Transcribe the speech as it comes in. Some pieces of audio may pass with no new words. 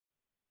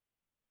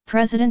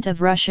President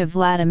of Russia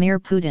Vladimir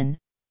Putin.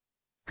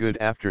 Good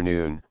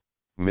afternoon,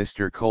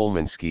 Mr.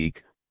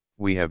 Kholmanskikh.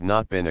 We have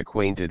not been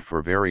acquainted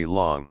for very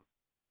long.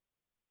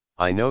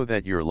 I know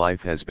that your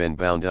life has been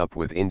bound up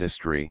with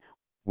industry,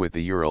 with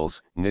the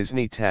Urals,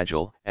 Nizhny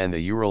Tagil, and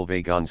the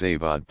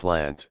Uralvagonzavod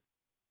plant.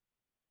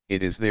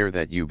 It is there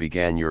that you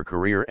began your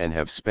career and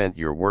have spent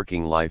your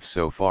working life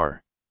so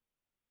far.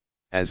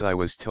 As I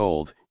was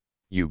told,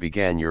 you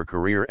began your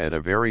career at a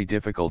very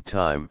difficult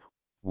time,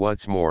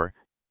 what's more,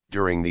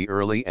 during the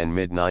early and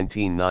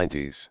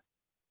mid-1990s.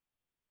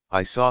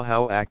 I saw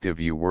how active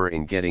you were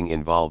in getting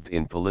involved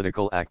in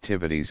political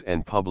activities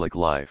and public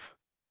life.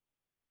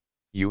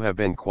 You have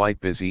been quite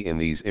busy in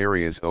these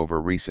areas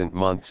over recent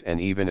months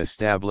and even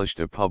established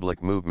a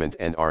public movement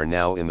and are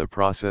now in the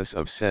process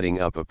of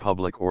setting up a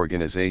public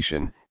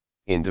organization,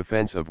 in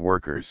defense of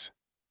workers.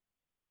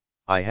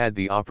 I had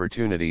the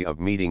opportunity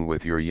of meeting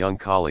with your young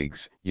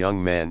colleagues,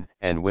 young men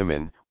and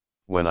women,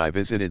 when I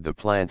visited the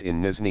plant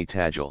in Nizhny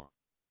Tagil.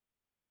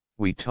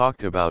 We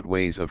talked about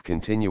ways of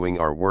continuing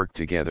our work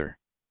together.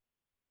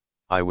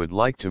 I would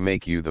like to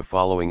make you the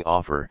following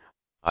offer.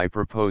 I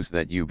propose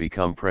that you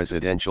become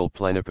Presidential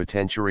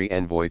Plenipotentiary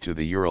Envoy to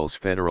the Urals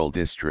Federal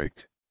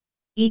District.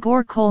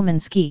 Igor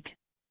Kholmanskikh.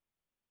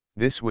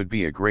 This would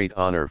be a great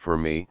honor for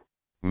me,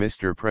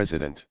 Mr.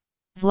 President.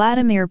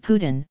 Vladimir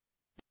Putin.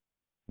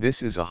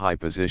 This is a high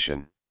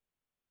position.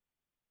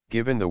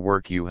 Given the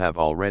work you have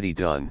already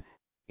done,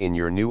 in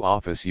your new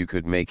office you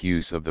could make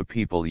use of the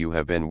people you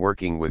have been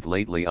working with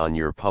lately on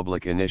your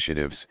public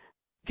initiatives,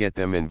 get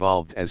them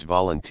involved as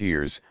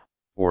volunteers,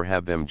 or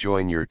have them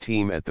join your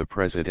team at the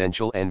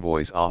Presidential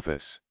Envoy's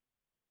office.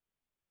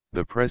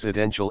 The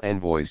Presidential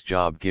Envoy's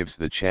job gives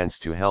the chance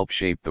to help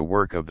shape the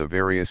work of the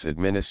various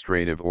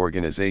administrative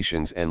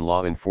organizations and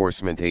law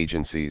enforcement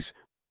agencies,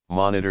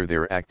 monitor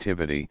their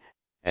activity,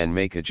 and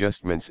make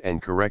adjustments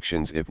and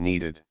corrections if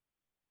needed.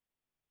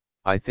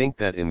 I think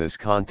that in this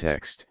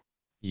context,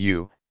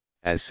 you,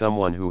 as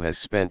someone who has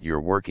spent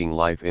your working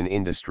life in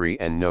industry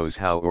and knows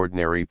how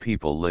ordinary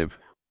people live,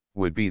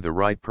 would be the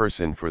right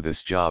person for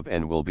this job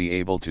and will be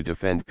able to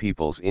defend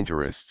people's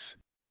interests.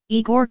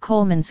 Igor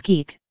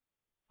Kholmanskikh.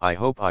 I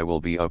hope I will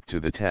be up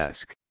to the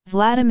task.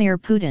 Vladimir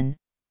Putin.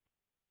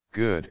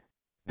 Good,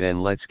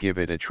 then let's give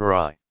it a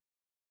try.